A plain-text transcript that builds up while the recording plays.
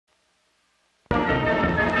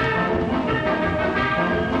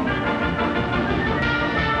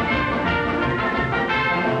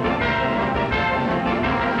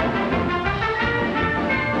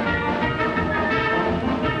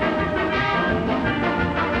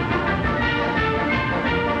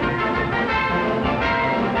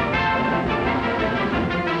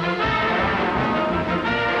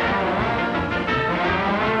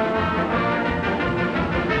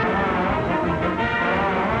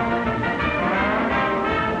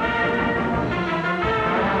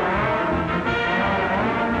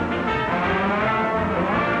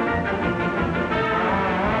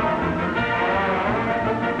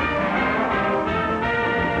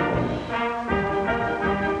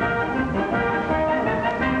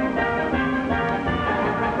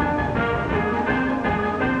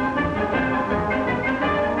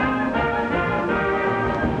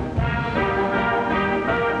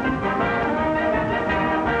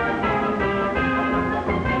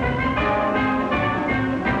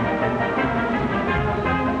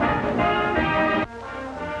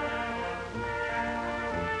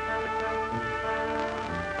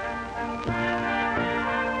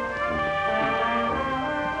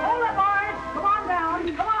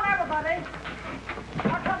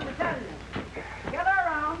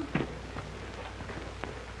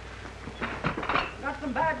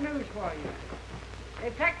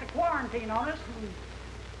quarantine on us.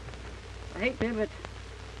 And I hate to, but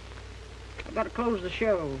I've got to close the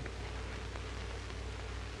show.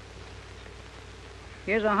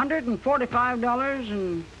 Here's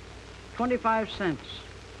 $145.25.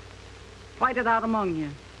 Fight it out among you.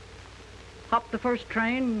 Hop the first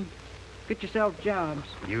train and get yourself jobs.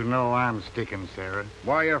 You know I'm sticking, Sarah.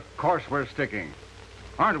 Why, of course we're sticking.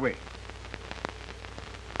 Aren't we?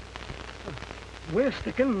 We're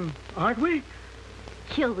sticking, aren't we?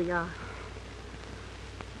 Sure we are.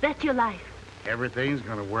 Bet your life. Everything's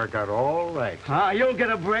gonna work out all right. Ah, you'll get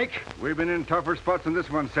a break. We've been in tougher spots than this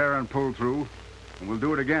one, Sarah, and pulled through. And we'll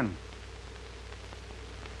do it again.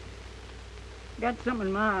 Got something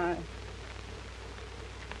in my eye.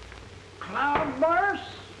 Cloudbursts,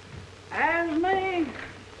 asthma,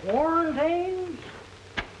 quarantines,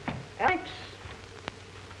 Alex.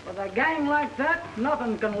 With a gang like that,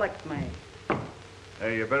 nothing can lick me.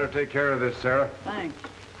 Hey, you better take care of this, Sarah. Thanks.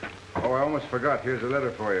 Oh, I almost forgot. Here's a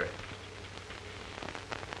letter for you.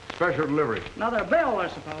 Special delivery. Another bill, I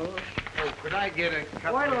suppose. Oh, could I get a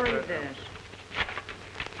couple Wait till of... read this.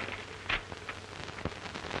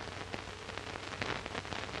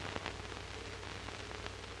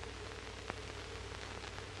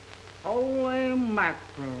 Holy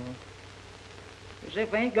mackerel. As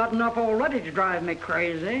if I ain't got enough already to drive me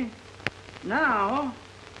crazy. Now,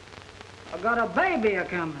 I've got a baby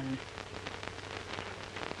a-coming.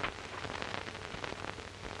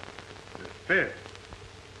 The 5th.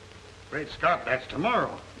 Great Scott, that's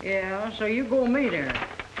tomorrow. Yeah, so you go meet her.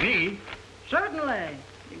 Me? Certainly.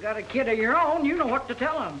 You got a kid of your own, you know what to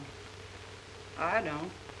tell him. I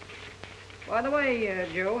don't. By the way,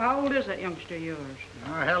 Joe, how old is that youngster of yours?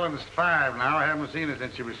 Oh, Helen's 5 now. I haven't seen her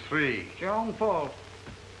since she was 3. It's your own fault.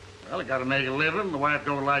 Well, I gotta make a living. The wife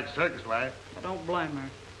don't like circus life. I don't blame her.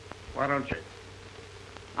 Why don't you?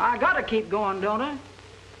 I gotta keep going, don't I?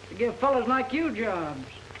 To give fellas like you jobs.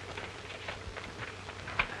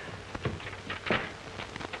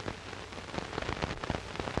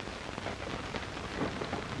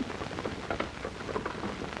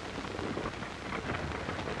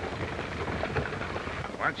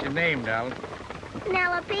 What's your name, darling?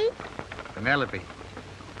 Penelope. Penelope.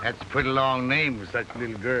 That's a pretty long name for such a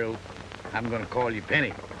little girl. I'm gonna call you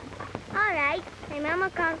Penny. All right. My mama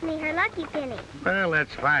calls me her lucky penny. Well,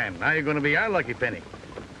 that's fine. Now you're gonna be our lucky Penny.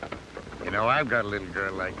 You know, I've got a little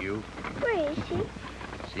girl like you. Where is she?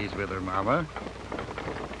 She's with her mama.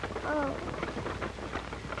 Oh.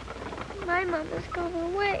 My mama's gone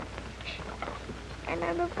away. And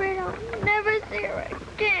I'm afraid I'll never see her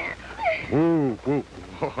again. Ooh, ooh.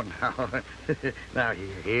 Oh, now. Now,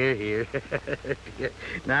 here.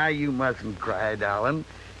 Now, you mustn't cry, darling.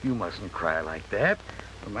 You mustn't cry like that.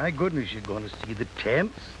 Well, my goodness, you're going to see the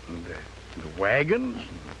tents, and the wagons,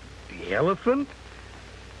 and the elephant,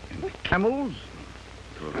 and the camels,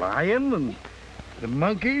 the lion, and the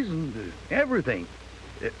monkeys, and everything.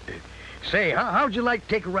 Say, how'd you like to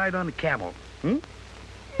take a ride on the camel? Hmm? No,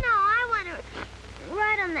 I want to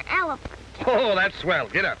ride on the elephant. Oh, that's swell.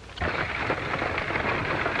 Get up.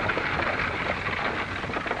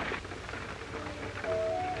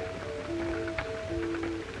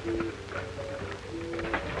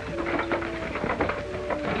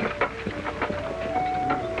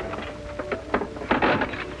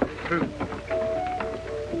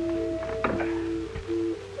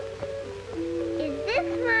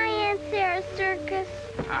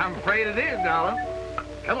 I'm afraid it is, darling.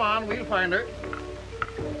 Come on, we'll find her.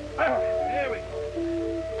 Oh, there we go.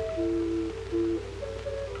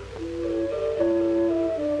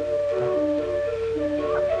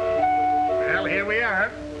 Well, here we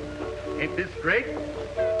are. Ain't this great?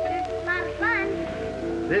 It's a lot of fun.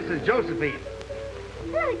 This is Josephine.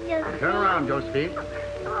 Hello, Josephine. Turn around, Josephine.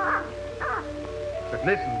 But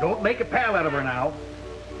listen, don't make a pal out of her now,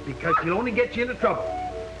 because she'll only get you into trouble.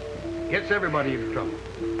 Gets everybody into trouble.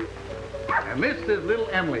 And this is little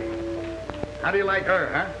Emily. How do you like her,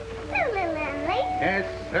 huh? Hello, little Emily. Yes,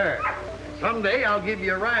 sir. Someday I'll give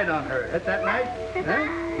you a ride on her. Is that nice? Huh? See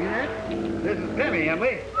that? This is Penny,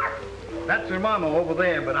 Emily. That's her mama over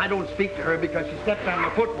there, but I don't speak to her because she stepped on my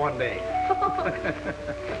foot one day.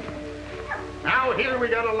 Now, here we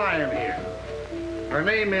got a lion here. Her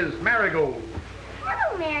name is Marigold.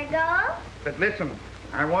 Hello, Marigold. But listen,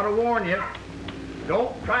 I want to warn you,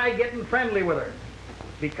 don't try getting friendly with her,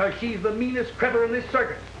 because she's the meanest critter in this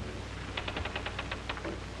circus.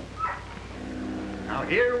 Now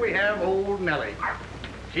here we have old Nellie.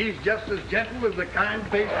 She's just as gentle as a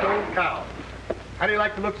kind-faced old cow. How do you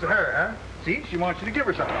like the looks of her, huh? See, she wants you to give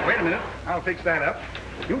her something. Wait a minute, I'll fix that up.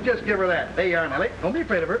 You just give her that. There you are, Nellie. Don't be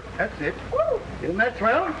afraid of her. That's it. Woo. Isn't that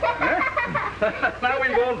swell? Huh? Now we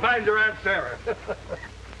won't find your Aunt Sarah.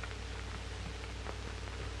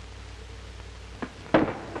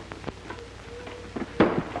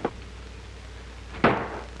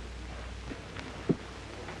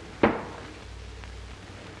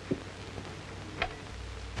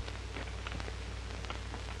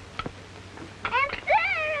 Aunt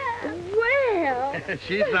Sarah! Well.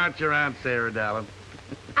 She's not your Aunt Sarah, darling.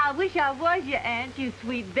 I wish I was your aunt, you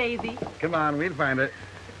sweet baby. Come on, we'll find her.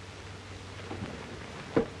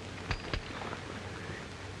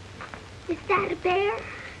 Is that a bear?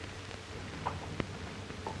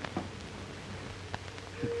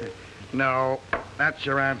 No, that's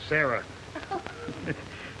your Aunt Sarah.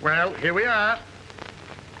 Well, here we are.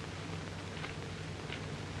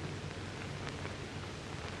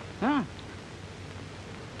 Huh?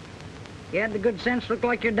 You had the good sense to look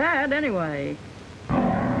like your dad, anyway.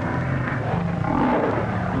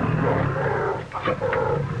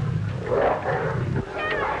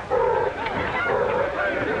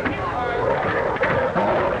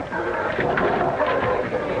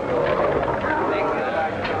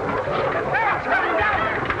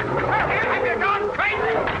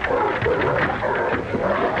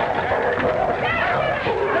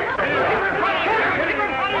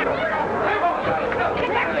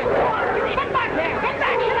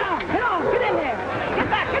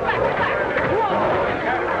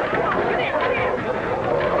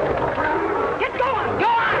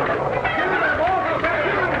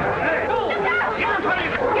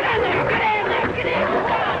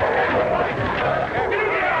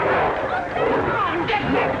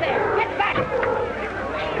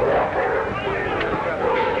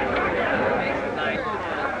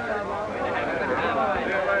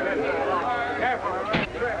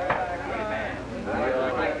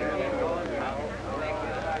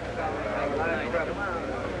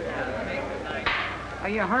 Are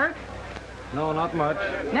you hurt? No, not much.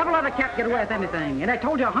 Never let a cat get away with anything. And I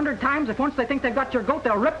told you 100 times, if once they think they've got your goat,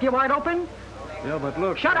 they'll rip you wide open. Yeah, but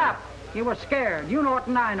look. Shut up! You were scared. You know it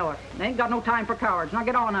and I know it. They ain't got no time for cowards. Now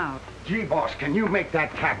get on out. Gee, boss, can you make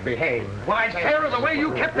that cat behave? Why, Sarah, the way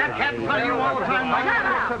you kept that cat in front of you all the time. Shut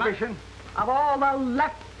up! Exhibition. Of all the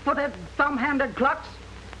left-footed, thumb-handed clucks,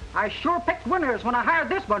 I sure picked winners when I hired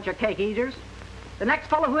this bunch of cake eaters. The next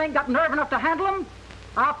fellow who ain't got nerve enough to handle them,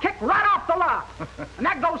 I'll kick right off the lot. And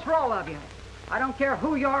that goes for all of you. I don't care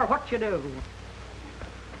who you are or what you do.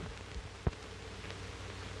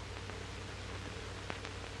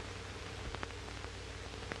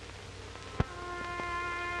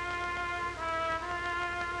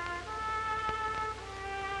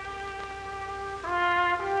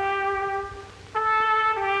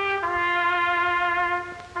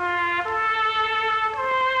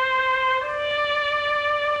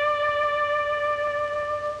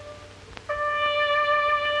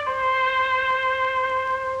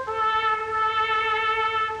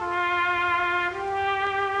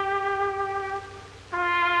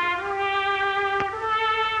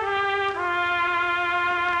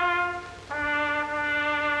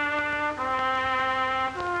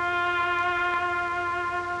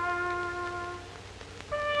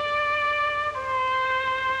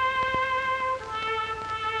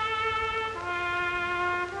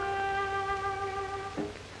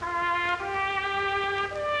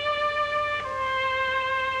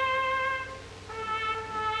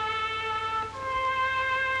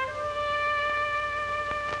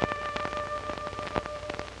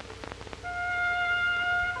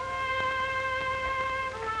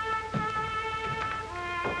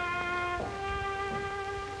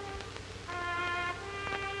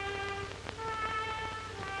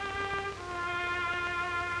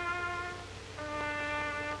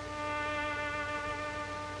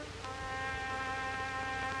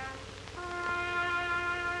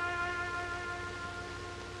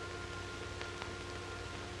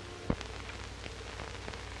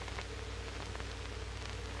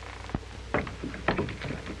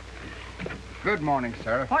 Good morning,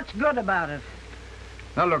 Sarah. What's good about it?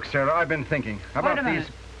 Now, look, Sarah, I've been thinking. How Wait about a minute.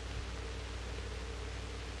 these...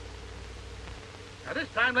 Now, this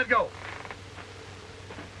time, let go.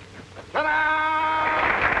 Ta-da!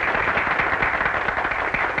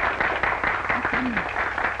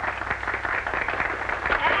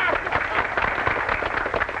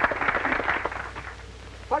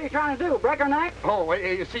 What are you trying to do, break her neck? Oh,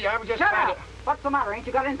 wait, you see, I was just Shut trying up! What's the matter? Ain't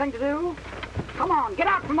you got anything to do? Come on, get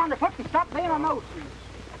out from underfoot and stop being a nuisance.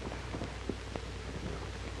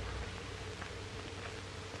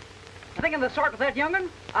 I think in the sort with that young'un,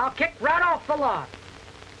 I'll kick right off the lot.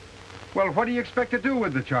 Well, what do you expect to do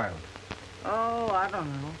with the child? Oh, I don't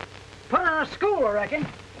know. Put her in a school, I reckon.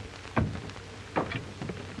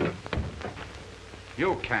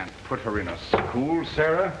 You can't put her in a school,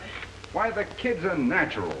 Sarah. Why, the kid's a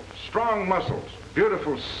natural. Strong muscles.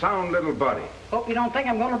 Beautiful, sound little body. Hope you don't think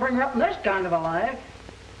I'm going to bring her up in this kind of a life.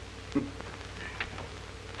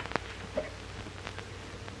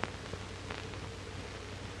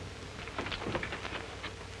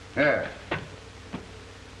 Yeah.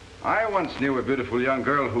 I once knew a beautiful young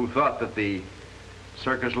girl who thought that the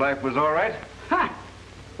circus life was all right. Ha!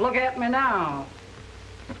 Look at me now.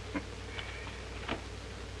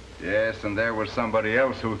 Yes, and there was somebody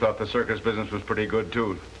else who thought the circus business was pretty good,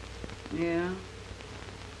 too. Yeah.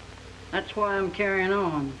 That's why I'm carrying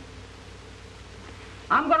on.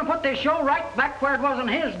 I'm going to put this show right back where it was in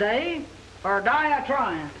his day, or die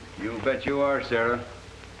a-trying. You bet you are, Sarah.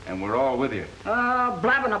 And we're all with you.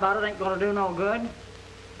 Blabbing about it ain't going to do no good.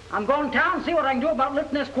 I'm going to town and see what I can do about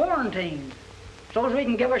lifting this quarantine, so as we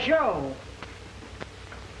can give a show.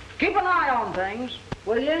 Keep an eye on things,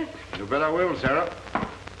 will you? You bet I will, Sarah.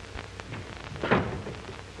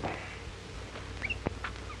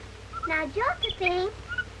 Now, Josephine,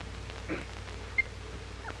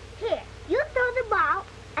 here, you throw the ball,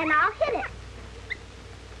 and I'll hit it.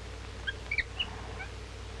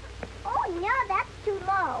 Oh, no, that's too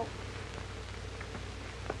low.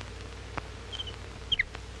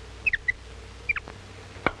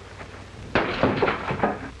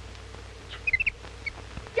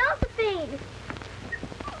 Josephine!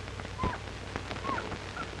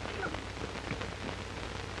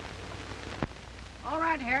 All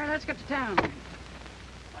right, Harry, let's get to town.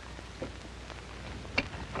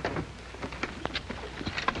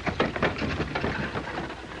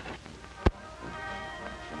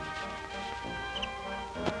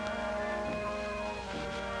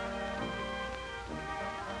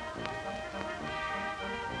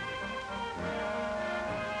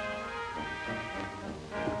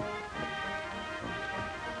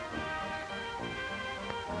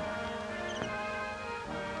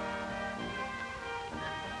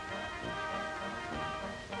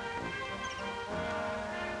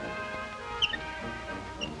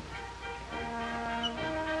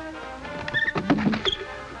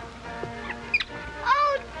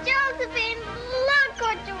 Oh, Josephine, look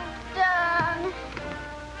what you've done.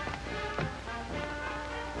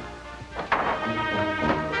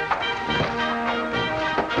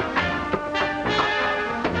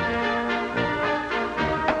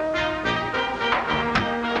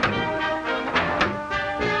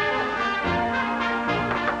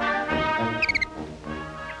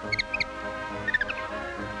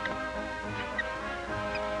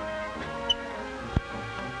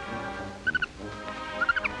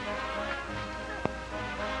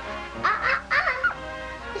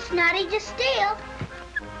 It's not easy to steal.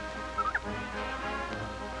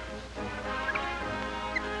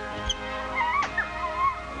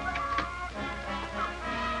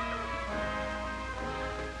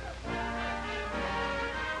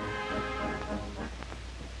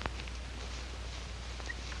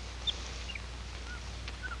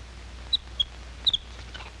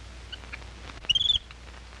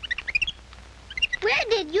 Where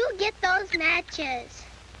did you get those matches?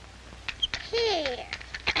 Here.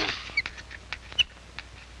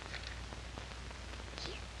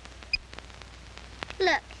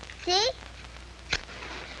 Look, see?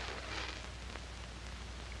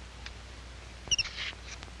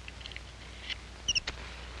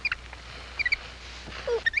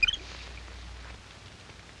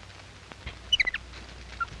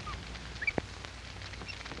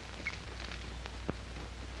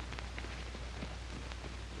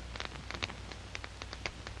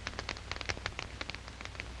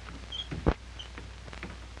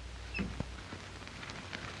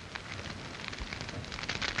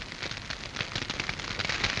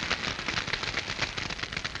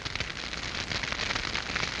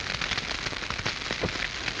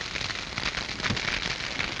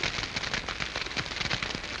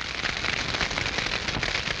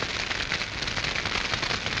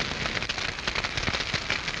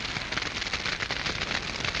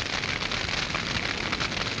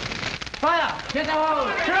 Fire! Get the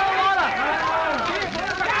hose! Throw water!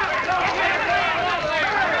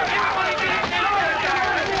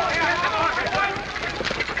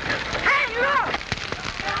 Hey, look!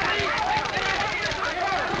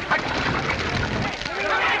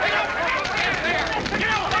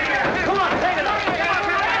 Come on, take it up!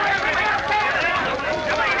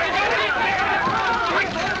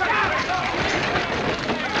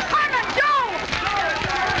 On the door!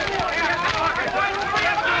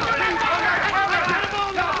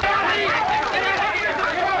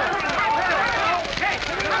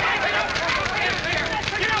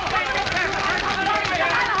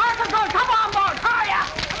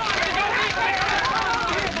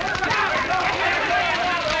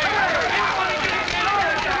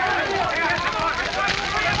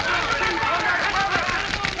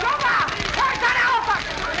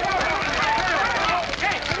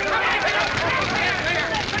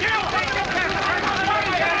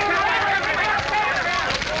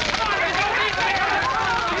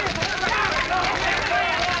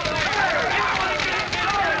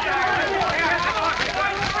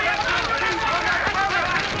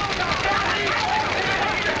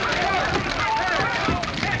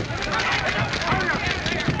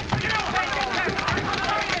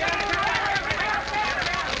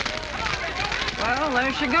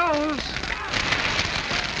 she goes.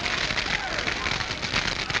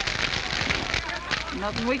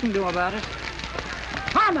 Nothing we can do about it.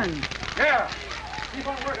 Harmon! Yeah. Keep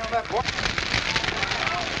on working on that, boy.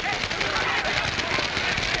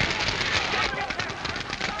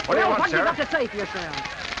 What do you want, What do you Sarah? got to say for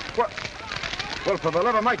yourself? Well, for the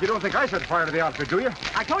love of Mike, you don't think I set fire to the outfit, do you?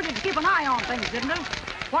 I told you to keep an eye on things, didn't I?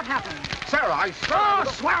 What happened? Sarah, I swear... Oh,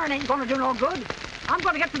 swearing ain't gonna do no good. I'm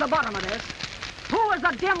gonna get to the bottom of this. Who was the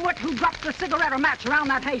dimwit who dropped the cigarette or match around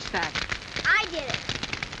that haystack? I did it.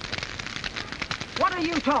 What are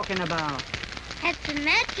you talking about? Had some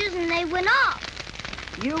matches and they went off.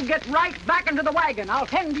 You get right back into the wagon. I'll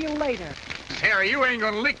tend to you later. Sarah, you ain't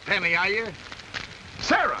gonna lick Penny, are you?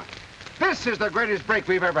 Sarah, this is the greatest break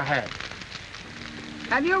we've ever had.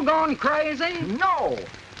 Have you gone crazy? No!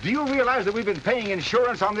 Do you realize that we've been paying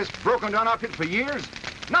insurance on this broken-down outfit for years?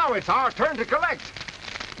 Now it's our turn to collect.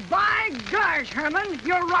 By gosh, Herman,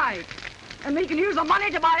 you're right. And we can use the money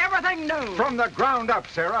to buy everything new. From the ground up,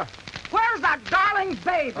 Sarah. Where's that darling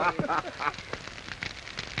baby?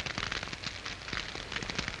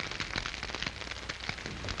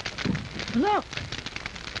 Look.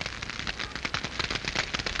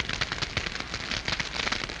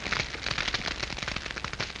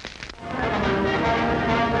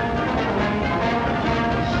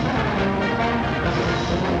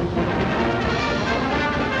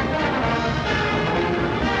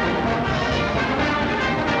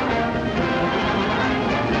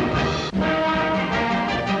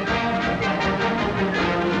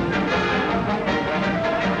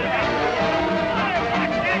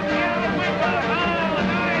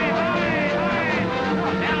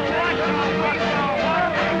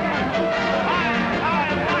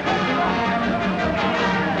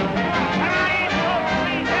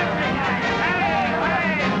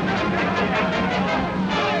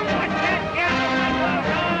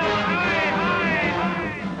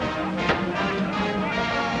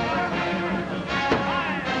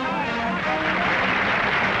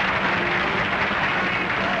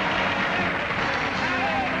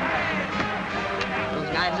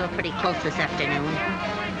 Pretty close this afternoon.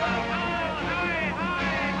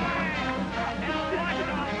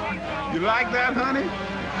 You like that, honey?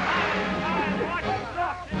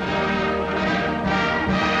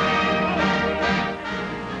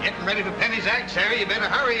 Getting ready for Penny's act, Sarah. You better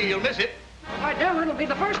hurry. You'll miss it. If I do, it'll be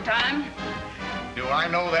the first time. Do I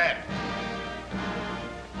know that?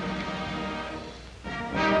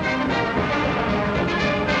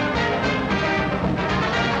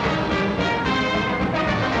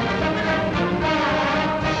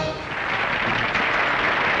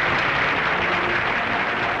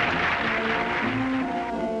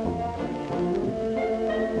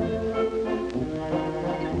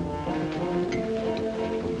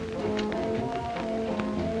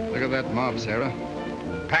 Look at that mob, Sarah.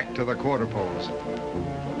 Packed to the quarter poles.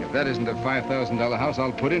 If that isn't a $5,000 house,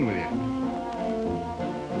 I'll put in with you.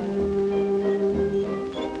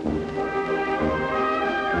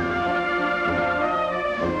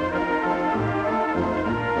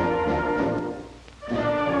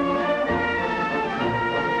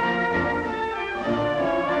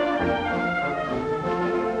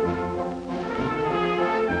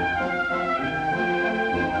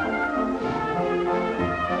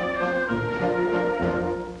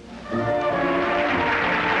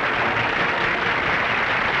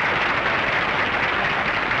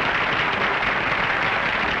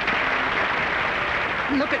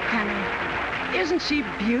 Look at Penny. Isn't she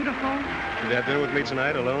beautiful? You have dinner with me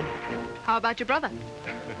tonight alone? How about your brother?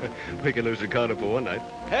 We can lose the counter for one night.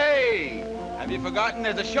 Hey! Have you forgotten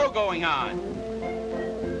there's a show going on?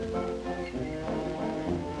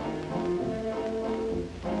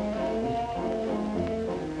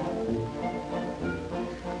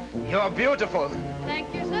 You're beautiful.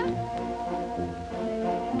 Thank you, sir.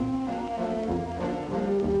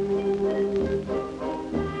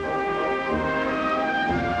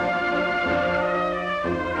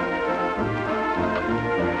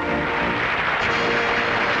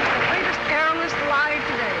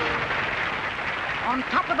 On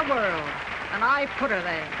top of the world, and I put her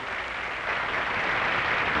there.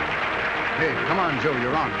 Hey, come on, Joe,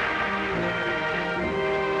 you're on.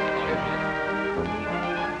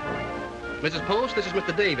 Mrs. Post, this is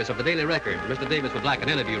Mr. Davis of the Daily Record. Mr. Davis would like an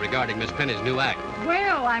interview regarding Miss Penny's new act.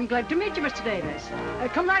 Well, I'm glad to meet you, Mr. Davis.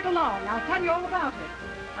 Come right along. I'll tell you all about it.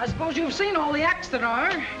 I suppose you've seen all the acts there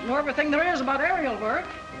are, know everything there is about aerial work.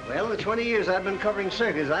 Well, the 20 years I've been covering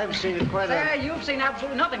circus, I've seen it quite Sir, you've seen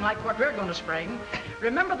absolutely nothing like what we're going to spring.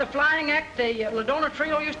 Remember the flying act the Ladonna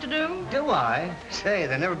Trio used to do? Do I? Say,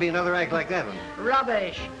 there'll never be another act like that one.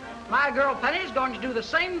 Rubbish. My girl Penny's going to do the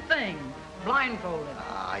same thing, blindfolded.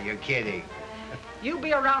 Ah, you're kidding. You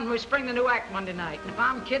be around when we spring the new act Monday night. And if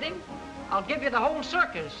I'm kidding, I'll give you the whole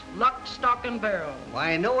circus, lock, stock, and barrel.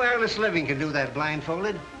 Why, no airless living can do that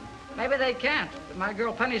blindfolded. Maybe they can't, but my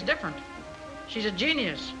girl Penny's different. She's a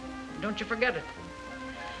genius. Don't you forget it.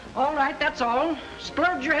 All right, that's all.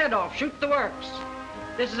 Splurge your head off. Shoot the works.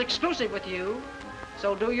 This is exclusive with you,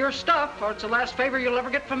 so do your stuff, or it's the last favor you'll ever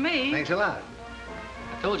get from me. Thanks a lot.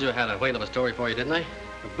 I told you I had a whale of a story for you, didn't I?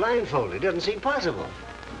 Blindfolded doesn't seem possible.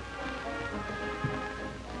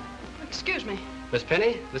 Excuse me. Miss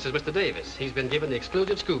Penny, this is Mr. Davis. He's been given the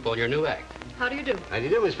exclusive scoop on your new act. How do you do? How do you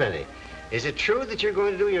do, Miss Penny? Is it true that you're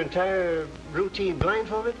going to do your entire routine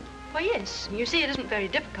blindfolded? Why, yes. You see, it isn't very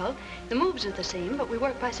difficult. The moves are the same, but we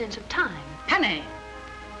work by sense of time. Penny,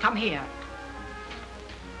 come here.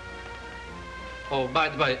 Oh, by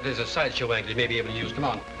the way, there's a sideshow angle you may be able to use. Come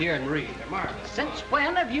on, here and read. They're marvelous. Since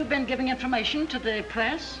when have you been giving information to the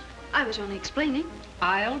press? I was only explaining.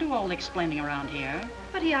 I'll do all the explaining around here.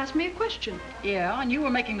 But he asked me a question. Yeah, and you were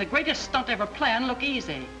making the greatest stunt ever planned look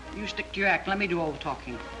easy. You stick to your act. Let me do all the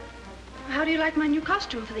talking. How do you like my new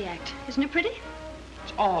costume for the act? Isn't it pretty?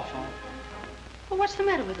 It's awful. Well, what's the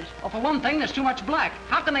matter with it? Well, for one thing, there's too much black.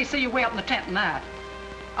 How can they see you way up in the tent in that?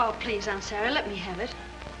 Oh, please, Aunt Sarah, let me have it.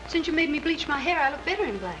 Since you made me bleach my hair, I look better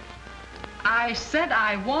in black. I said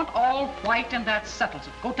I want all white, and that settles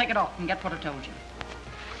it. Go take it off and get what I told you.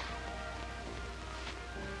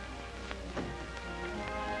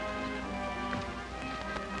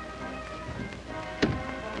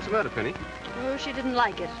 What's the matter, Penny? Oh, she didn't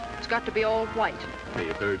like it. It's got to be all white. Hey,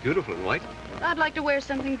 you're very beautiful in white. I'd like to wear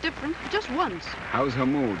something different, just once. How's her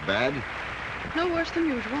mood? Bad? No worse than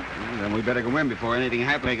usual. Well, then we better go in before anything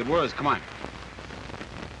happens. Make it worse. Come on.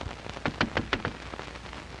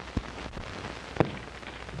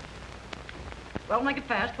 Well, make it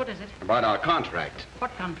fast. What is it? About our contract.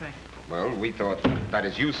 What contract? Well, we thought that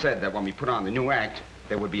as you said that when we put on the new act,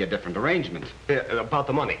 there would be a different arrangement. About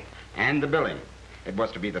the money. And the billing. It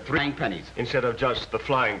was to be the 3 pennies. Instead of just the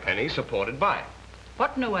flying penny supported by.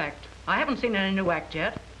 What new act? I haven't seen any new act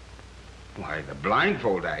yet. Why, the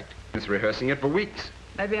blindfold act. It's rehearsing it for weeks.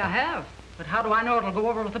 Maybe I have, but how do I know it'll go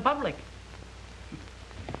over with the public?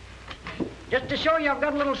 Just to show you I've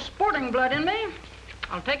got a little sporting blood in me,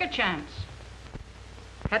 I'll take a chance.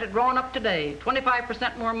 Had it drawn up today,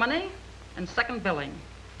 25% more money and second billing.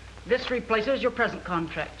 This replaces your present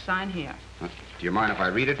contract. Sign here. Do you mind if I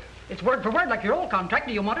read it? It's word for word like your old contract.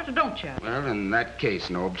 Do you want it or don't you? Well, in that case,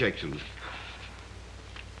 no objections.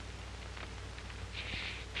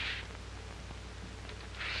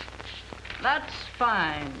 That's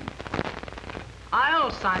fine. I'll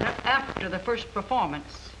sign it after the first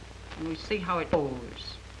performance, and we see how it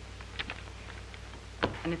goes.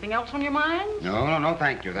 Anything else on your mind? No,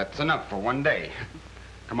 thank you. That's enough for one day.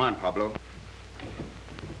 Come on, Pablo.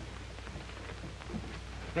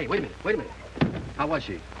 Hey, wait a minute. How was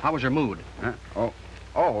she? How was her mood? Huh?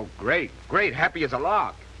 Oh, great. Happy as a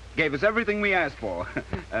lark. Gave us everything we asked for.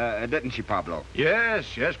 Didn't she, Pablo? Yes.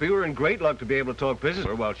 We were in great luck to be able to talk business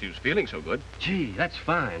with her while she was feeling so good. Gee, that's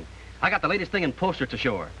fine. I got the latest thing in posters to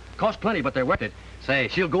show her. Cost plenty, but they're worth it. Say,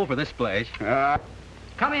 she'll go for this splash.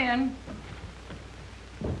 Come in.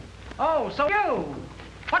 Oh, so you.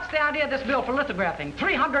 What's the idea of this bill for lithographing?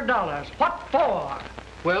 $300. What for?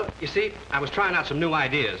 Well, you see, I was trying out some new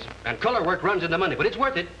ideas, and color work runs into money, but it's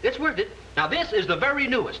worth it. It's worth it. Now, this is the very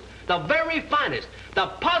newest, the very finest, the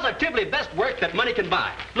positively best work that money can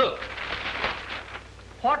buy. Look.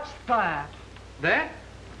 What's that? That?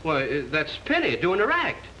 Why, that's Penny doing her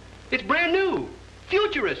act. It's brand new,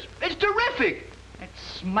 futurist. It's terrific. It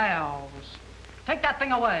smells. Take that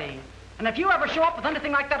thing away. And if you ever show up with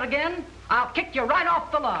anything like that again, I'll kick you right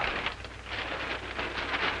off the lot.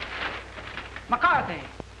 McCarthy.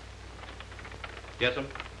 Yes, sir?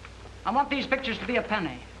 I want these pictures to be a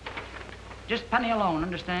penny. Just penny alone,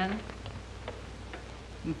 understand?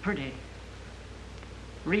 And pretty.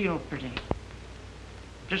 Real pretty.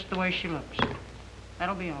 Just the way she looks.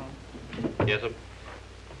 That'll be all. Yes, sir?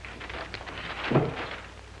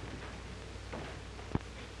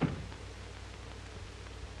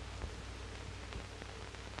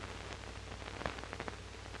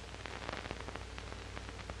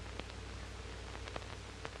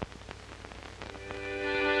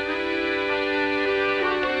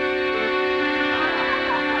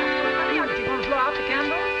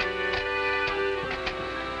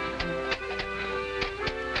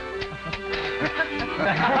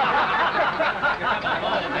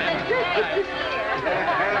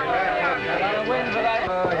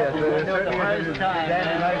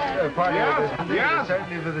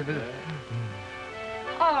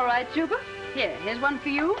 All right, Juba. Here's one for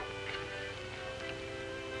you.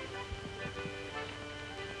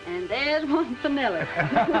 And there's one for Nellie.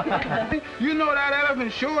 You know that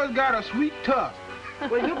elephant sure has got a sweet tusk.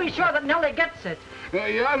 Well, you be sure that Nellie gets it.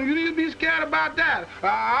 Yeah, you need to be scared about that.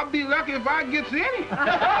 I'll be lucky if I gets any.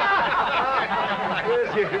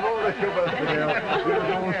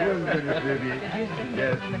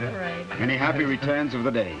 Many happy returns of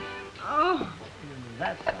the day. Oh.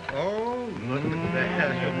 Oh, look at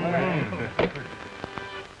that.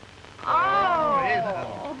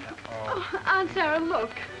 Oh. Aunt Sarah, look.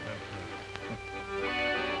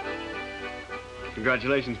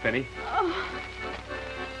 Congratulations, Penny. Oh.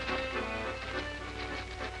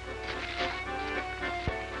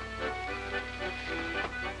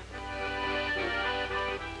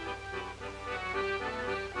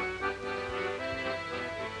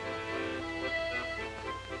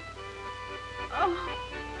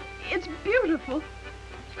 It's beautiful.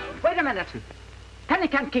 Wait a minute. Penny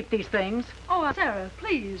can't keep these things. Oh, Aunt Sarah,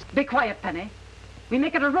 please. Be quiet, Penny. We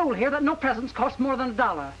make it a rule here that no presents cost more than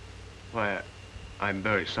 $1. Why, I'm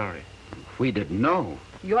very sorry. We didn't know.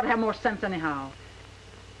 You ought to have more sense anyhow.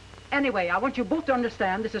 Anyway, I want you both to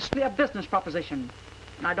understand this is strictly a business proposition.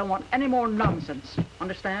 And I don't want any more nonsense.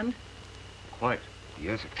 Understand? Quite.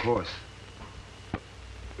 Yes, of course.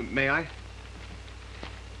 May I?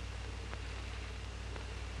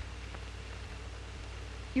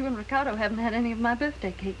 You and Ricardo haven't had any of my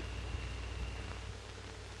birthday cake.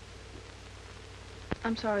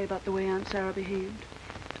 I'm sorry about the way Aunt Sarah behaved.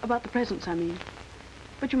 About the presents, I mean.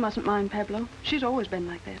 But you mustn't mind Pablo. She's always been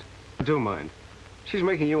like that. I do mind. She's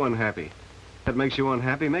making you unhappy. That makes you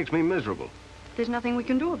unhappy makes me miserable. There's nothing we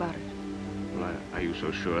can do about it. Well, are you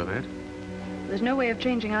so sure of that? There's no way of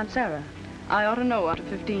changing Aunt Sarah. I ought to know after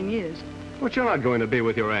 15 years. But you're not going to be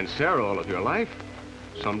with your Aunt Sarah all of your life.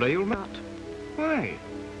 Someday you'll not. Why?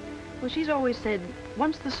 Well, she's always said,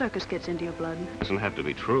 once the circus gets into your blood. It doesn't have to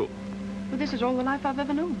be true. Well, this is all the life I've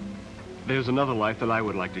ever known. There's another life that I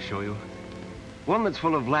would like to show you. One that's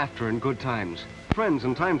full of laughter and good times, friends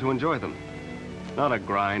and time to enjoy them. Not a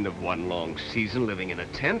grind of one long season living in a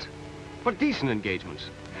tent, but decent engagements,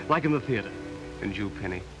 like in the theater. And you,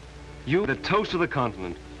 Penny, you, the toast of the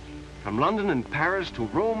continent. From London and Paris to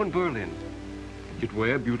Rome and Berlin. You'd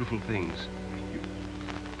wear beautiful things.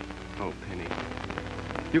 Oh, Penny.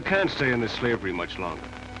 You can't stay in this slavery much longer.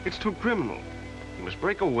 It's too criminal. You must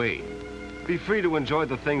break away. Be free to enjoy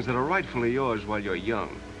the things that are rightfully yours while you're young.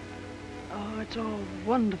 Oh, it's all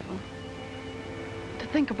wonderful to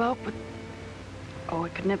think about, but... Oh,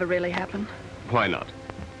 it could never really happen. Why not?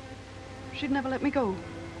 She'd never let me go.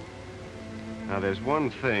 Now, there's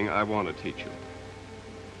one thing I want to teach you.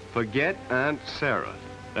 Forget Aunt Sarah.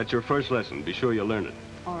 That's your first lesson. Be sure you learn it.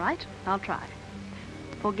 All right, I'll try.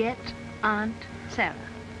 Forget Aunt Sarah.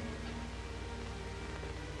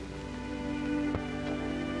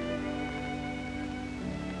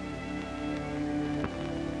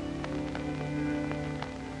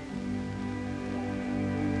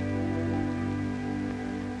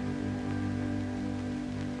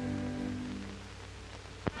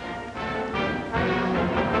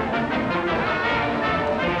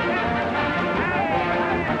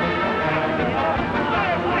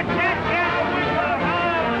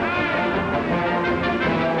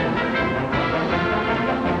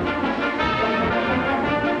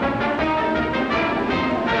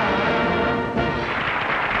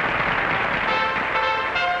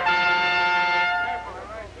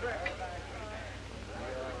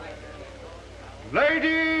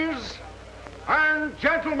 Ladies and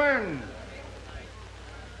gentlemen,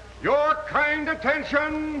 your kind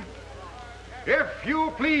attention, if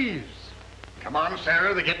you please. Come on,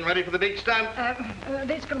 Sarah. They're getting ready for the big stunt.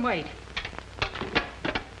 This can wait.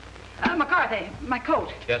 McCarthy, my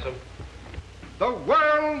coat. Yes, sir. The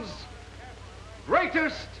world's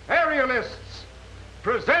greatest aerialists,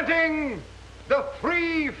 presenting the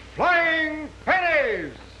 3 flying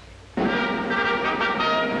pennies.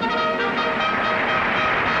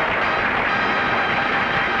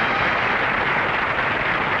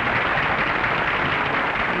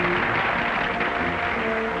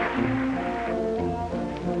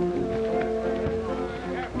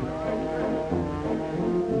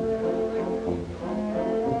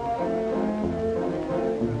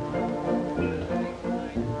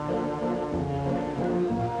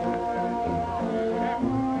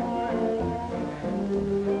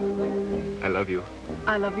 I love you.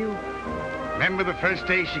 I love you. Remember the first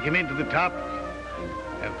day she came into the top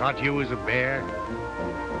and thought you was a bear?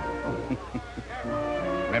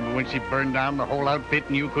 Remember when she burned down the whole outfit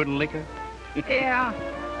and you couldn't lick her? Yeah,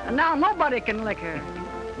 and now nobody can lick her.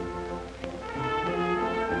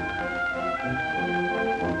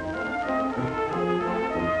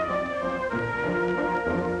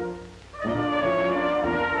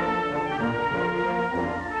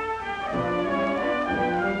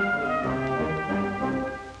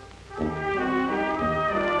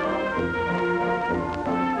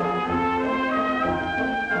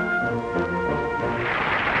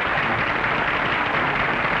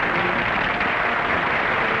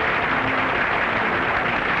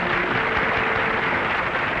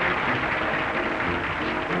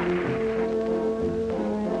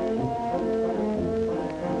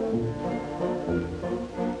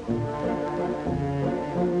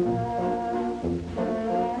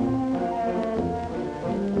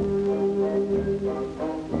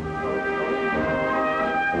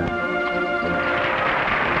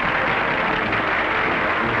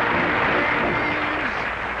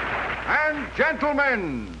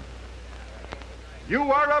 Gentlemen,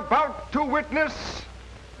 you are about to witness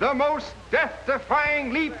the most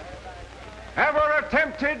death-defying leap ever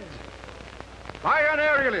attempted by an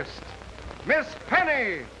aerialist. Miss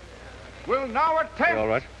Penny will now attempt all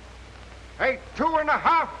right? a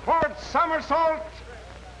 2.5 forward somersault,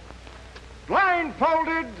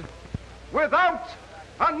 blindfolded, without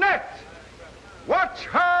a net. Watch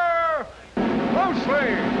her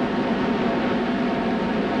closely.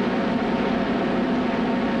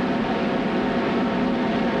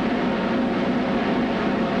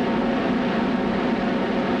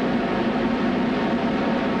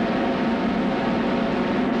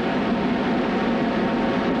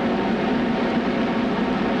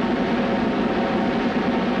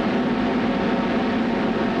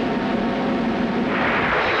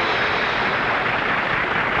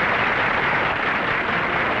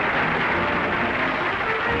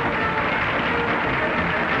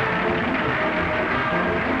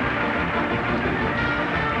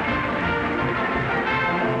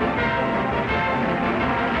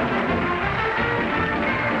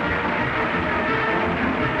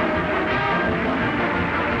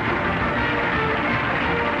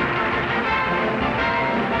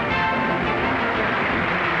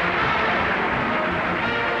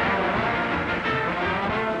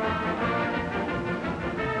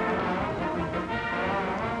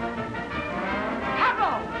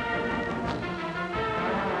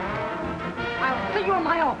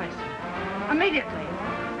 Immediately.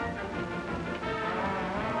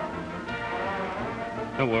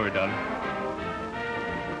 Don't worry, darling.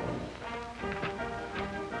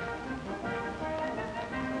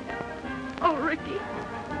 Oh, Ricky.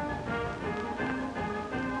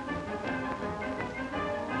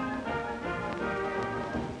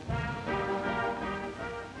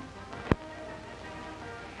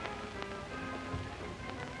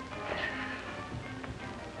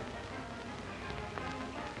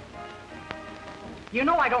 You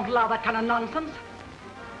know I don't allow that kind of nonsense.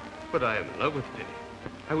 But I am in love with Penny.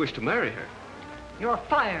 I wish to marry her. You're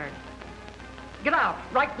fired. Get out,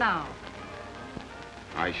 right now.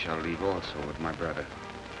 I shall leave also with my brother.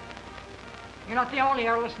 You're not the only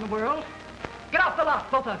aerialist in the world. Get off the lot,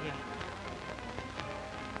 both of you.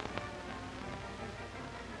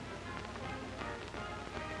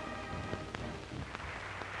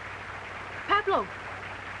 Pablo.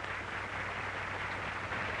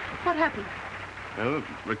 What happened? Well,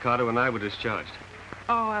 Ricardo and I were discharged.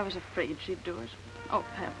 Oh, I was afraid she'd do it. Oh,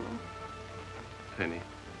 Pablo. Penny,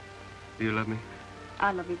 do you love me?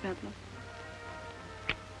 I love you, Pablo.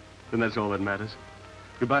 Then that's all that matters.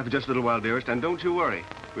 Goodbye for just a little while, dearest, and don't you worry.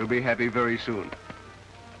 We'll be happy very soon.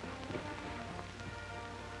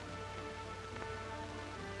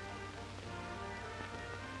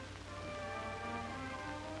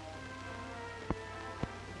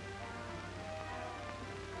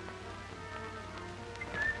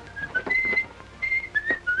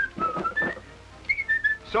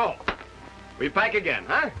 So, we pack again,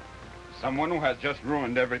 huh? Someone who has just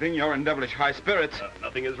ruined everything. You're in devilish high spirits.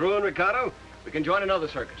 Nothing is ruined, Ricardo. We can join another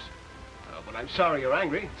circus. But I'm sorry you're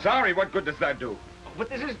angry. Sorry? What good does that do? Oh, but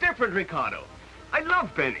this is different, Ricardo. I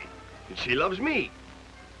love Penny, and she loves me.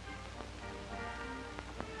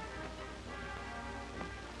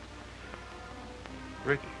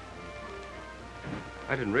 Ricky,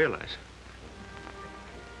 I didn't realize.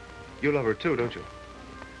 You love her too, don't you?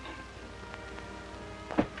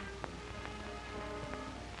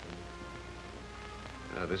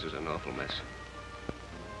 Now, this is an awful mess.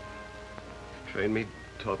 Trained me,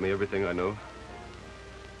 taught me everything I know.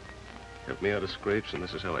 Helped me out of scrapes, and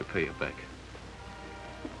this is how I pay you back.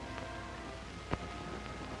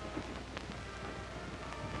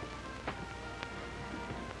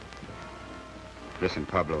 Listen,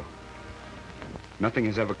 Pablo. Nothing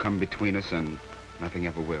has ever come between us, and nothing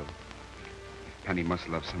ever will. If Penny must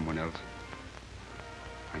love someone else,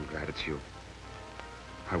 I'm glad it's you.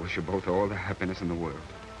 I wish you both all the happiness in the world.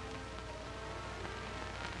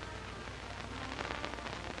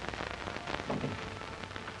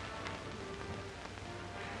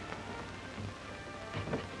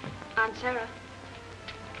 Aunt Sarah.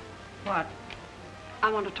 What? I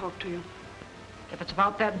want to talk to you. If it's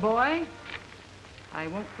about that boy, I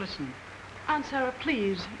won't listen. Aunt Sarah,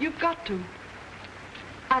 please, you've got to.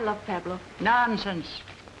 I love Pablo. Nonsense.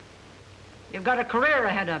 You've got a career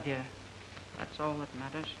ahead of you. That's all that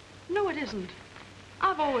matters. No, it isn't.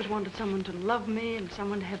 I've always wanted someone to love me and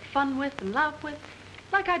someone to have fun with and laugh with,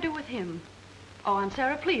 like I do with him. Oh, Aunt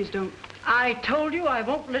Sarah, please don't. I told you I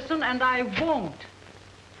won't listen, and I won't.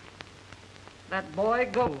 That boy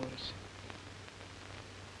goes.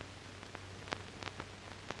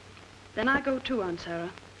 Then I go too, Aunt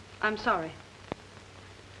Sarah. I'm sorry.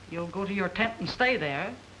 You'll go to your tent and stay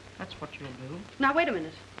there. That's what you'll do. Now, wait a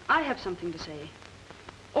minute. I have something to say.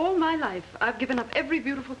 All my life, I've given up every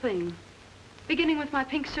beautiful thing, beginning with my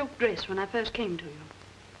pink silk dress when I first came to you.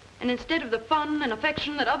 And instead of the fun and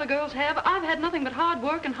affection that other girls have, I've had nothing but hard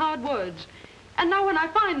work and hard words. And now when I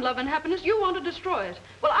find love and happiness, you want to destroy it.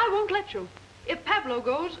 Well, I won't let you. If Pablo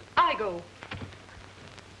goes, I go.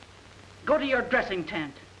 Go to your dressing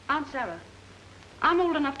tent. Aunt Sarah, I'm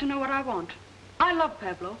old enough to know what I want. I love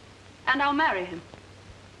Pablo, and I'll marry him.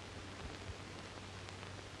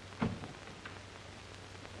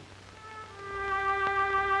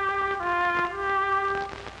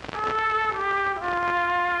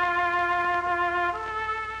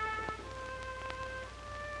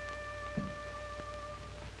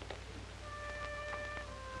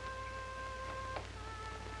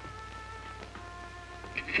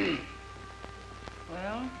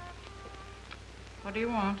 Well, what do you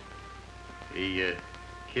want? The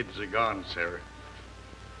kids are gone, Sarah.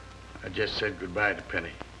 I just said goodbye to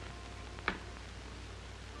Penny.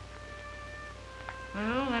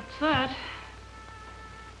 Well, that's that.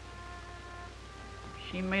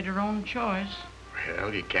 She made her own choice.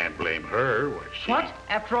 Well, you can't blame her. Why, she... What?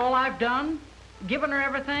 After all I've done? Given her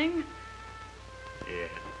everything? Yeah.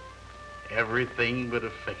 Everything but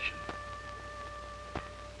affection.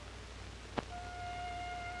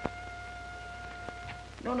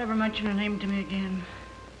 Don't ever mention her name to me again.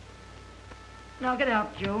 Now get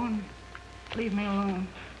out, Joe, and leave me alone.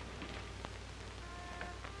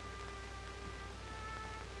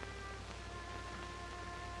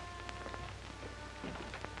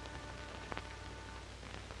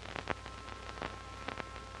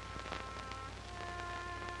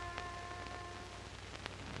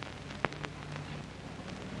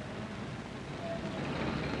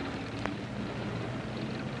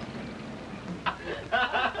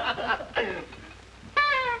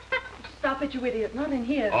 Stop it, you idiot. Not in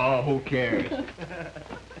here. Oh, who cares?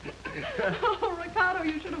 Oh, Ricardo,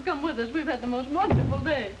 you should have come with us. We've had the most wonderful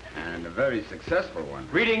day. And a very successful one.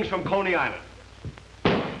 Greetings from Coney Island.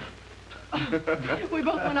 We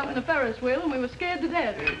both went up in the Ferris wheel and we were scared to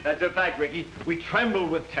death. That's a fact, Ricky. We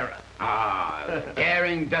trembled with terror. Ah,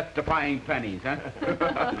 daring, death-defying pennies,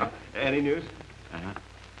 huh? Any news? Uh-huh.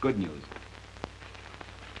 Good news.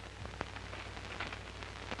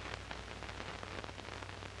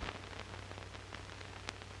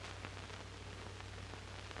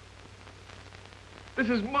 This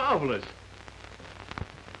is marvelous.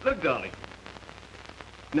 Look, darling.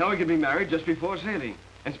 Now we can be married just before sailing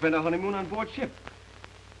and spend our honeymoon on board ship.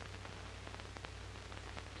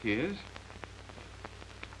 Tears?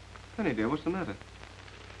 Penny, dear, what's the matter?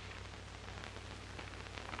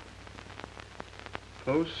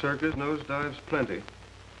 Post circus nosedives plenty.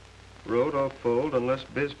 Road or fold unless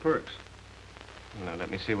biz perks. Now, let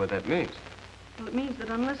me see what that means. Well, it means that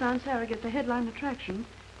unless Aunt Sarah gets a headline attraction,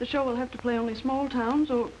 the show will have to play only small towns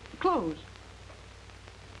or close.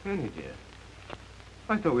 Penny, dear,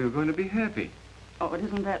 I thought we were going to be happy. Oh, it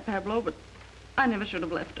isn't that, Pablo, but I never should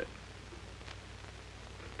have left her.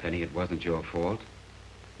 Penny, it wasn't your fault.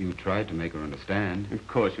 You tried to make her understand. Of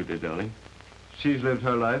course you did, darling. She's lived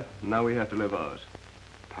her life, now we have to live ours.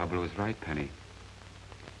 Pablo is right, Penny.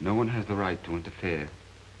 No one has the right to interfere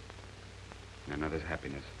in another's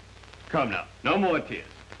happiness. Come now, no more tears.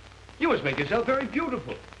 You must make yourself very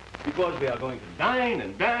beautiful, because we are going to dine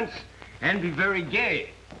and dance and be very gay.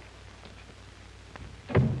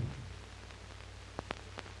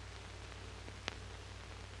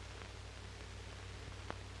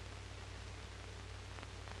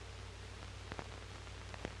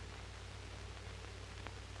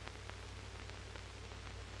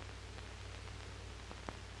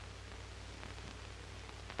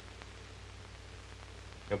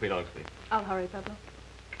 Don't be long, sweet. I'll hurry, Pablo.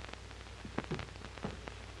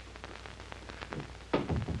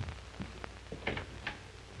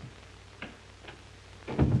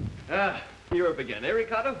 Europe again, eh,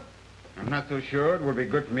 Ricardo? I'm not so sure it would be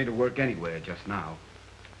good for me to work anywhere just now.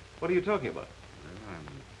 What are you talking about? Well, I'm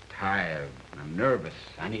tired. I'm nervous.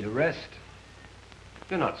 I need a rest.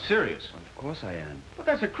 You're not serious. Well, of course I am. But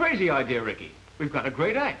that's a crazy idea, Ricky. We've got a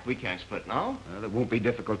great act. We can't split now. Well, it won't be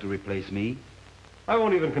difficult to replace me. I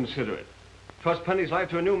won't even consider it. Trust Penny's life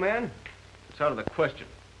to a new man? It's out of the question.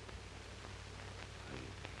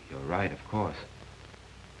 You're right, of course.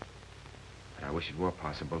 But I wish it were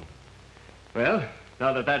possible. Well,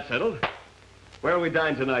 now that that's settled, where we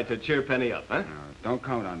dine tonight to cheer Penny up, huh? No, don't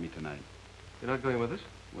count on me tonight. You're not going with us?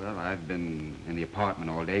 Well, I've been in the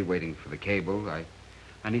apartment all day waiting for the cable.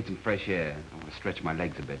 I need some fresh air. I want to stretch my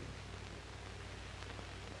legs a bit.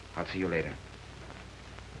 I'll see you later.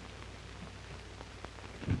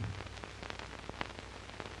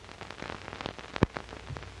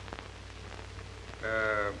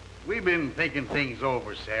 We've been thinking things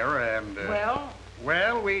over, Sarah, and... Well?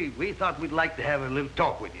 Well, we thought we'd like to have a little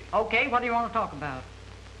talk with you. Okay, what do you want to talk about?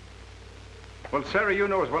 Well, Sarah, you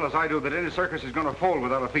know as well as I do that any circus is going to fold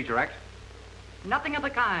without a feature act. Nothing of the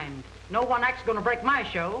kind. No one act's going to break my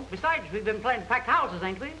show. Besides, we've been playing packed houses,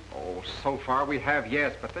 ain't we? Oh, so far we have,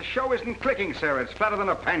 yes, but the show isn't clicking, Sarah. It's flatter than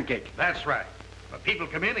a pancake. That's right. When people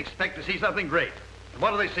come in, expect to see something great. And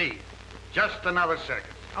what do they see? Just another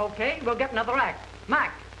circus. Okay, we'll get another act.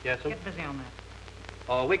 Mac. Yes, sir? Get busy on that.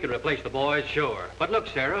 Oh, we can replace the boys, sure. But look,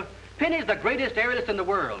 Sarah, Penny's the greatest aerialist in the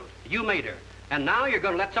world. You made her. And now you're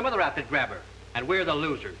going to let some other outfit grab her. And we're the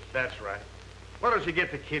losers. That's right. Why don't you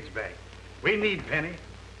get the kids back? We need Penny.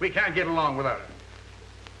 We can't get along without her.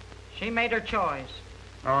 She made her choice.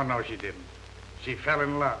 Oh, no, she didn't. She fell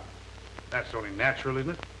in love. That's only natural,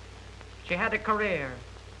 isn't it? She had a career.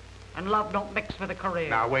 And love don't mix with a career.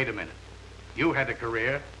 Now, wait a minute. You had a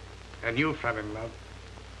career, and you fell in love.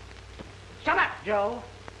 Shut up, Joe.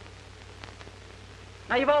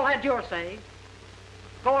 Now, you've all had your say.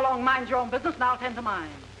 Go along, mind your own business, and I'll tend to mine.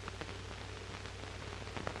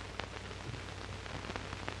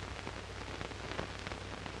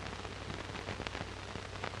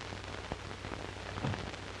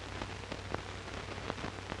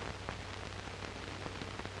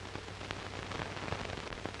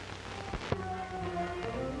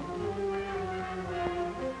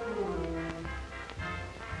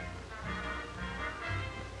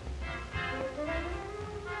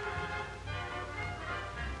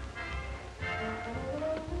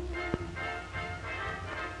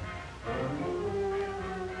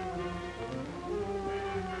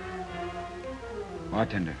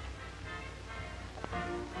 Bartender.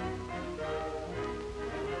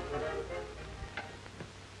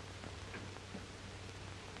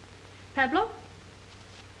 Pablo?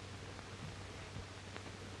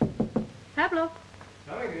 Pablo?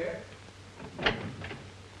 Coming here.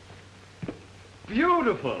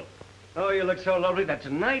 Beautiful. Oh, you look so lovely that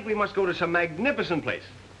tonight we must go to some magnificent place.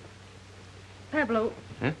 Pablo.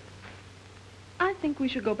 Huh? I think we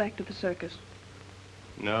should go back to the circus.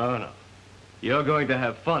 No, no. You're going to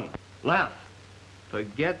have fun. Laugh.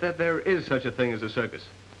 Forget that there is such a thing as a circus.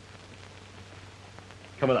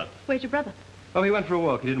 Come along. Where's your brother? Oh, he went for a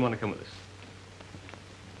walk. He didn't want to come with us.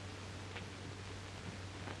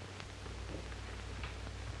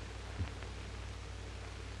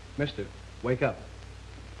 Mister, wake up.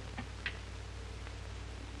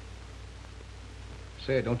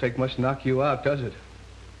 Say, it don't take much to knock you out, does it?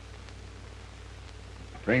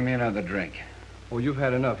 Bring me another drink. Oh, you've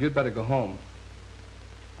had enough. You'd better go home.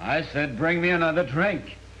 I said bring me another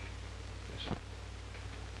drink.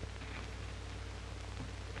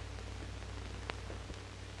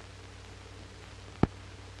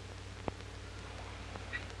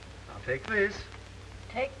 I'll take this.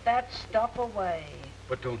 Take that stuff away.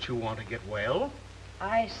 But don't you want to get well?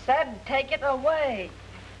 I said take it away.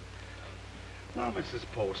 Now, Mrs.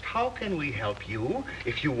 Post, how can we help you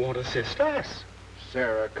if you won't assist us?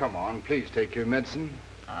 Sarah, come on. Please take your medicine.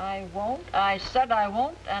 I won't. I said I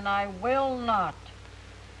won't, and I will not.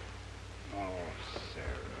 Oh,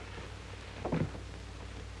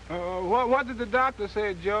 Sarah. What did the doctor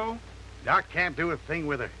say, Joe? Doc can't do a thing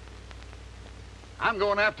with her. I'm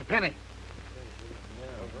going after Penny.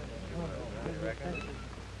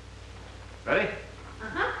 Ready?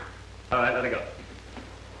 Uh-huh. All right, let it go.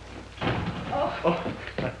 Oh.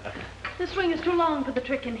 The swing is too long for the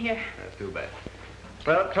trick in here. That's too bad.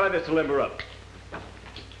 Well, try this to limber up.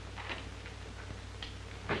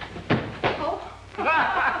 Oh.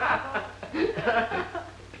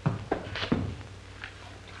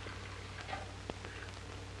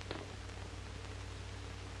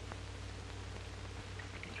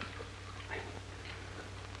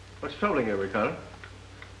 What's troubling you, Ricardo?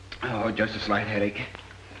 Oh, just a slight headache.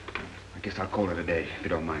 I guess I'll call it a day, if you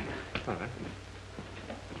don't mind. All right.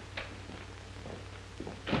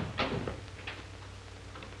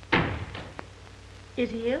 Is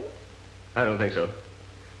he ill? I don't think so.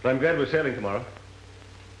 But I'm glad we're sailing tomorrow.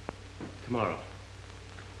 Tomorrow.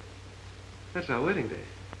 That's our wedding day.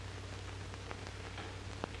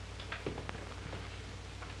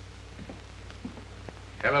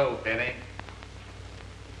 Hello, Penny.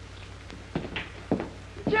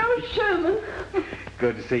 Joe Sherman.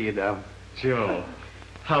 Good to see you, Dom. Joe,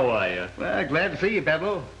 how are you? Well, glad to see you,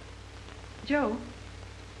 Pablo. Joe,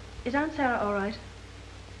 is Aunt Sarah all right?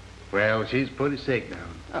 Well, she's pretty sick now.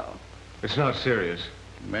 Oh. It's not serious.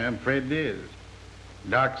 Man, I'm afraid it is.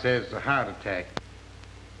 Doc says it's a heart attack.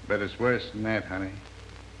 But it's worse than that, honey.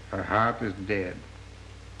 Her heart is dead.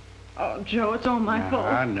 Oh, Joe, it's all my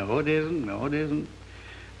fault. No, it isn't. No, it isn't.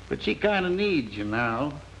 But she kind of needs you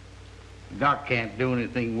now. The doc can't do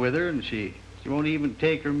anything with her, and she won't even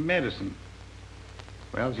take her medicine.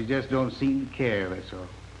 Well, she just don't seem to care, that's all.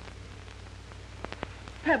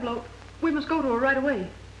 Pablo, we must go to her right away.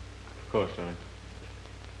 Of course, Sonny.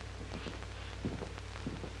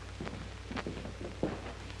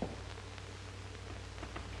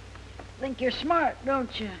 Think you're smart,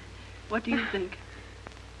 don't you? What do you think?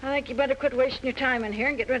 I think you better quit wasting your time in here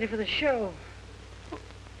and get ready for the show.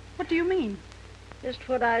 What do you mean? Just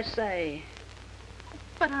what I say.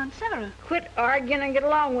 But Aunt Sarah... Quit arguing and get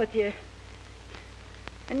along with you.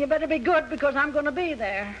 And you better be good because I'm going to be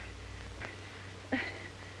there.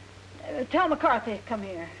 Tell McCarthy to come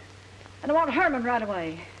here. And I want Herman right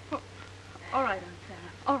away. Oh, all right, Aunt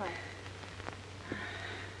Sarah. All right.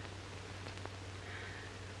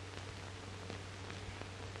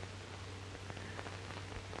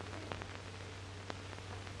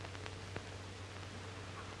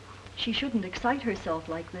 She shouldn't excite herself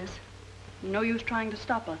like this. No use trying to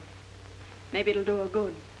stop her. Maybe it'll do her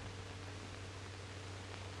good.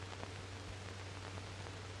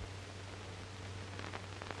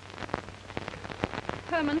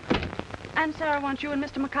 Herman, Aunt Sarah wants you and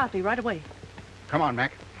Mr. McCarthy right away. Come on,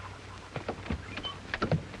 Mac.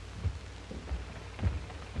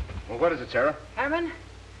 Well, what is it, Sarah? Herman,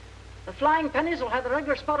 the Flying Pennies will have the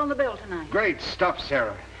regular spot on the bill tonight. Great stuff,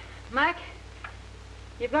 Sarah. Mac,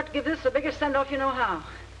 you've got to give this the biggest send-off you know how.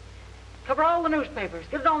 Cover all the newspapers.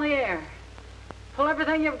 Get it on the air. Pull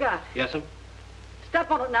everything you've got. Yes, sir.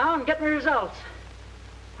 Step on it now and get me results.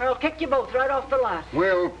 Or I'll kick you both right off the lot.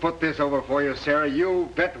 We'll put this over for you, Sarah.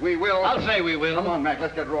 You bet we will. I'll say we will. Come on, Mac.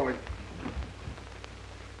 Let's get rolling.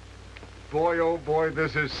 Boy, oh boy,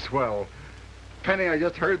 this is swell. Penny, I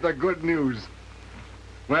just heard the good news.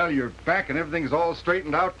 Well, you're back and everything's all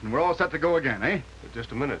straightened out and we're all set to go again, eh? But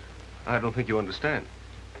just a minute. I don't think you understand.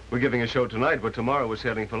 We're giving a show tonight, but tomorrow we're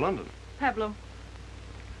sailing for London. Pablo,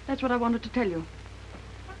 that's what I wanted to tell you.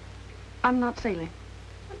 I'm not sailing.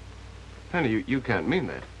 Penny, you can't mean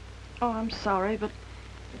that. Oh, I'm sorry, but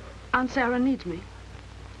Aunt Sarah needs me.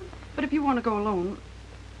 But if you want to go alone,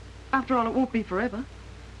 after all, it won't be forever.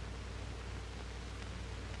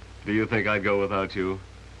 Do you think I'd go without you?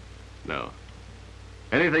 No.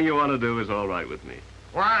 Anything you want to do is all right with me.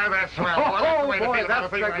 Why, that's swell. Boy,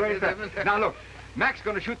 that's a great thing. Now, look, Mac's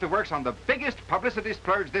going to shoot the works on the biggest publicity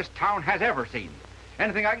splurge this town has ever seen.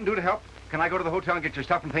 Anything I can do to help? Can I go to the hotel and get your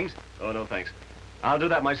stuff and things? Oh, no, thanks. I'll do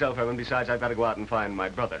that myself, Herman. Besides, I've got to go out and find my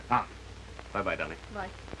brother. Ah. Bye-bye, darling. Bye.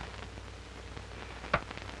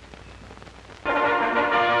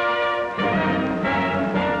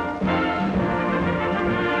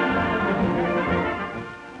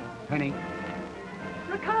 Penny.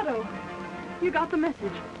 Ricardo, you got the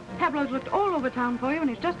message. Pablo's looked all over town for you, and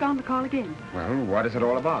he's just gone to call again. Well, what is it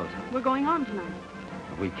all about? We're going on tonight.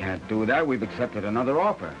 We can't do that. We've accepted another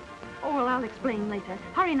offer. Oh, well, I'll explain later.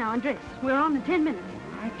 Hurry now and dress. We're on in 10 minutes.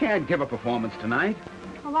 I can't give a performance tonight.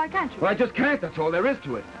 Oh, why can't you? Well, I just can't. That's all there is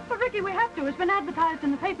to it. But, Ricky, we have to. It's been advertised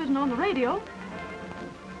in the papers and on the radio.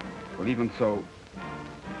 Well, even so,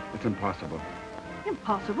 it's impossible.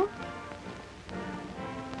 Impossible?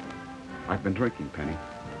 I've been drinking, Penny.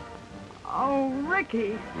 Oh,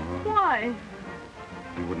 Ricky. Why?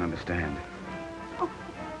 You wouldn't understand. Oh,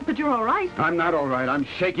 but you're all right. I'm not all right. I'm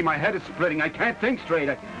shaky. My head is splitting. I can't think straight.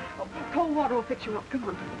 Oh, cold water will fix you up. Come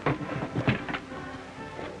on.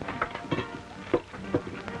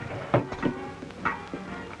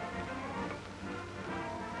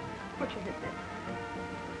 Put your head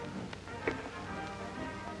there.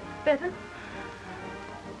 Better?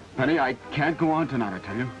 Penny, I can't go on tonight, I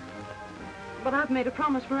tell you. But I've made a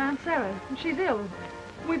promise for Aunt Sarah, and she's ill.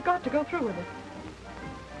 We've got to go through with it.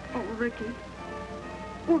 Oh, Ricky,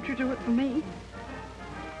 won't you do it for me?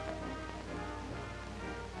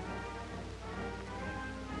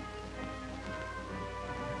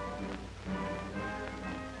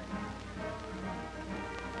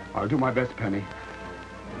 I'll do my best, Penny.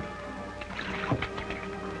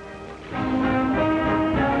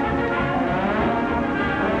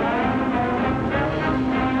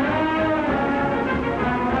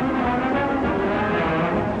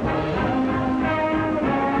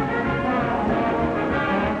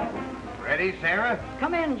 Sarah?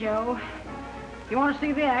 Come in, Joe. If you want to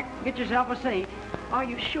see the act, get yourself a seat. Are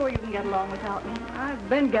you sure you can get along without me? I've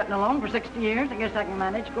been getting along for 60 years. I guess I can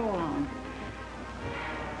manage. Go along.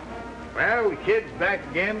 Well, the kid's back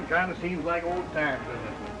again. Kind of seems like old times, doesn't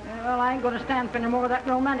it? Well, I ain't going to stand for any more of that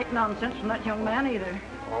romantic nonsense from that young man either.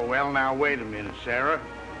 Oh, well, now, wait a minute, Sarah.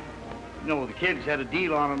 You know, the kids had a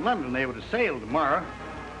deal on in London. They were to sail tomorrow.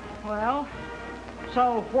 Well,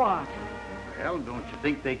 so what? Well, don't you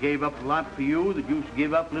think they gave up a lot for you that you should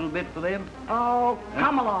give up a little bit for them? Oh,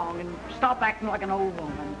 come along and stop acting like an old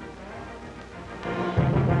woman.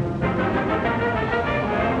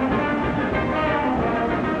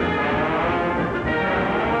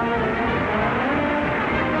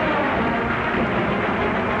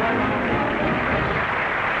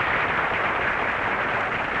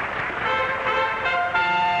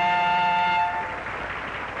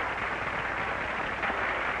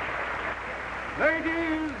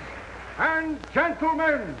 Ladies and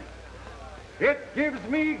gentlemen, it gives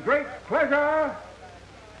me great pleasure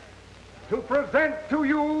to present to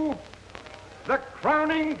you the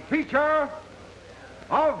crowning feature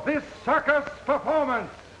of this circus performance.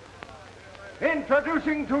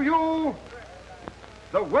 Introducing to you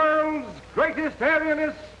the world's greatest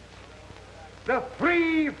aerialist, the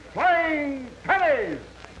 3 flying pennies.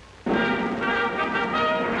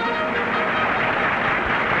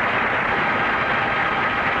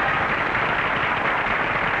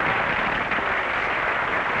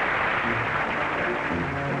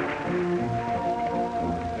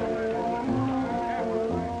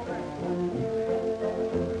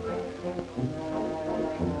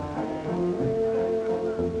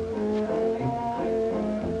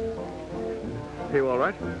 Are you all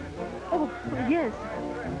right? Oh, yes.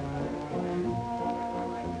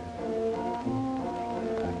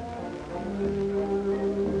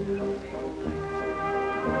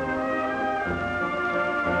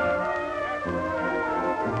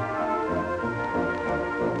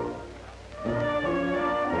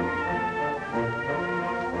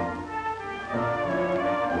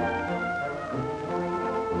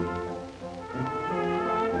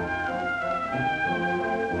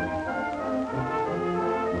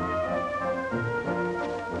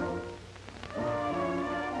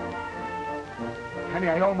 Penny,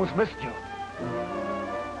 I almost missed you.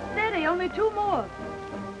 Steady, only 2 more.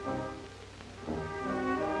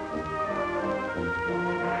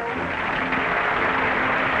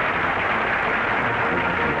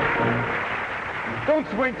 Don't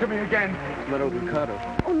swing to me again. Little Ricardo.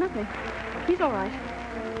 Oh, nothing. He's all right.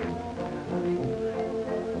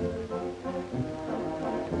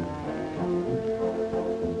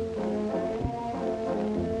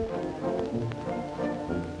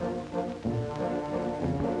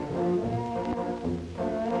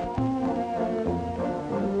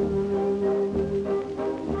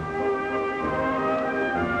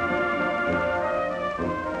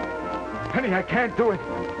 Penny, I can't do it.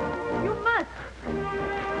 You must.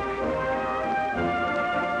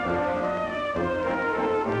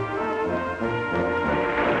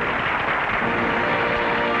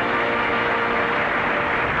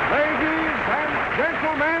 Ladies and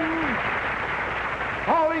gentlemen,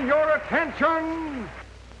 calling your attention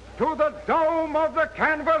to the dome of the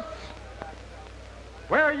canvas,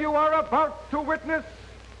 where you are about to witness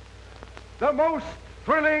the most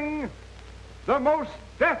thrilling, the most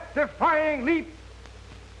death-defying leap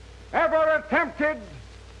ever attempted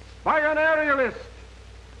by an aerialist.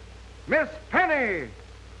 Miss Penny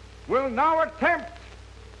will now attempt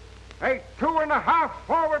a 2.5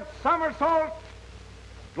 forward somersault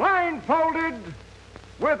blindfolded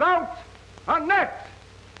without a net.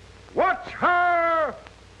 Watch her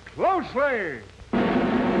closely.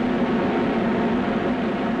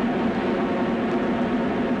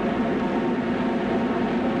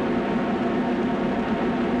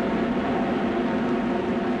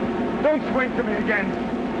 Don't swing to me again.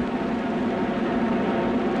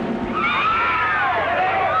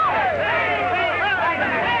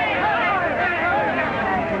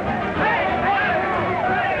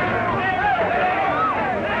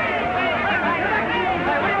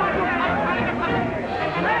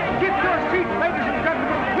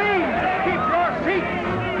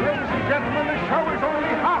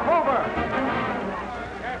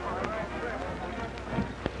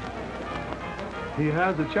 He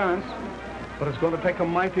has a chance, but it's going to take a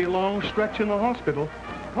mighty long stretch in the hospital.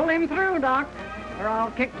 Pull him through, Doc, or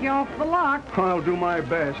I'll kick you off the lock. I'll do my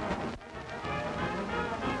best.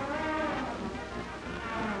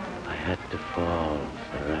 I had to fall,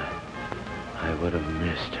 Sarah. I would have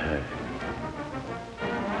missed her.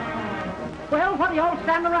 Well, what are you all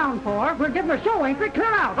standing around for? We're giving a show, ain't we? Clear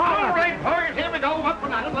out. All right, boys, here we go. Up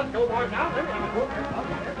and at 'em. Let's go, boys, now.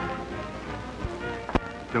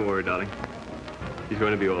 Don't worry, darling. He's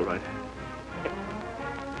going to be all right.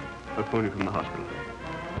 I'll phone you from the hospital.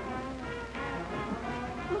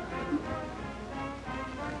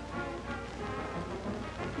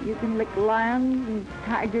 You can lick lions and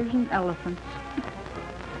tigers and elephants.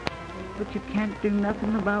 but you can't do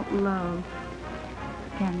nothing about love,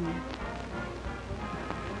 can you?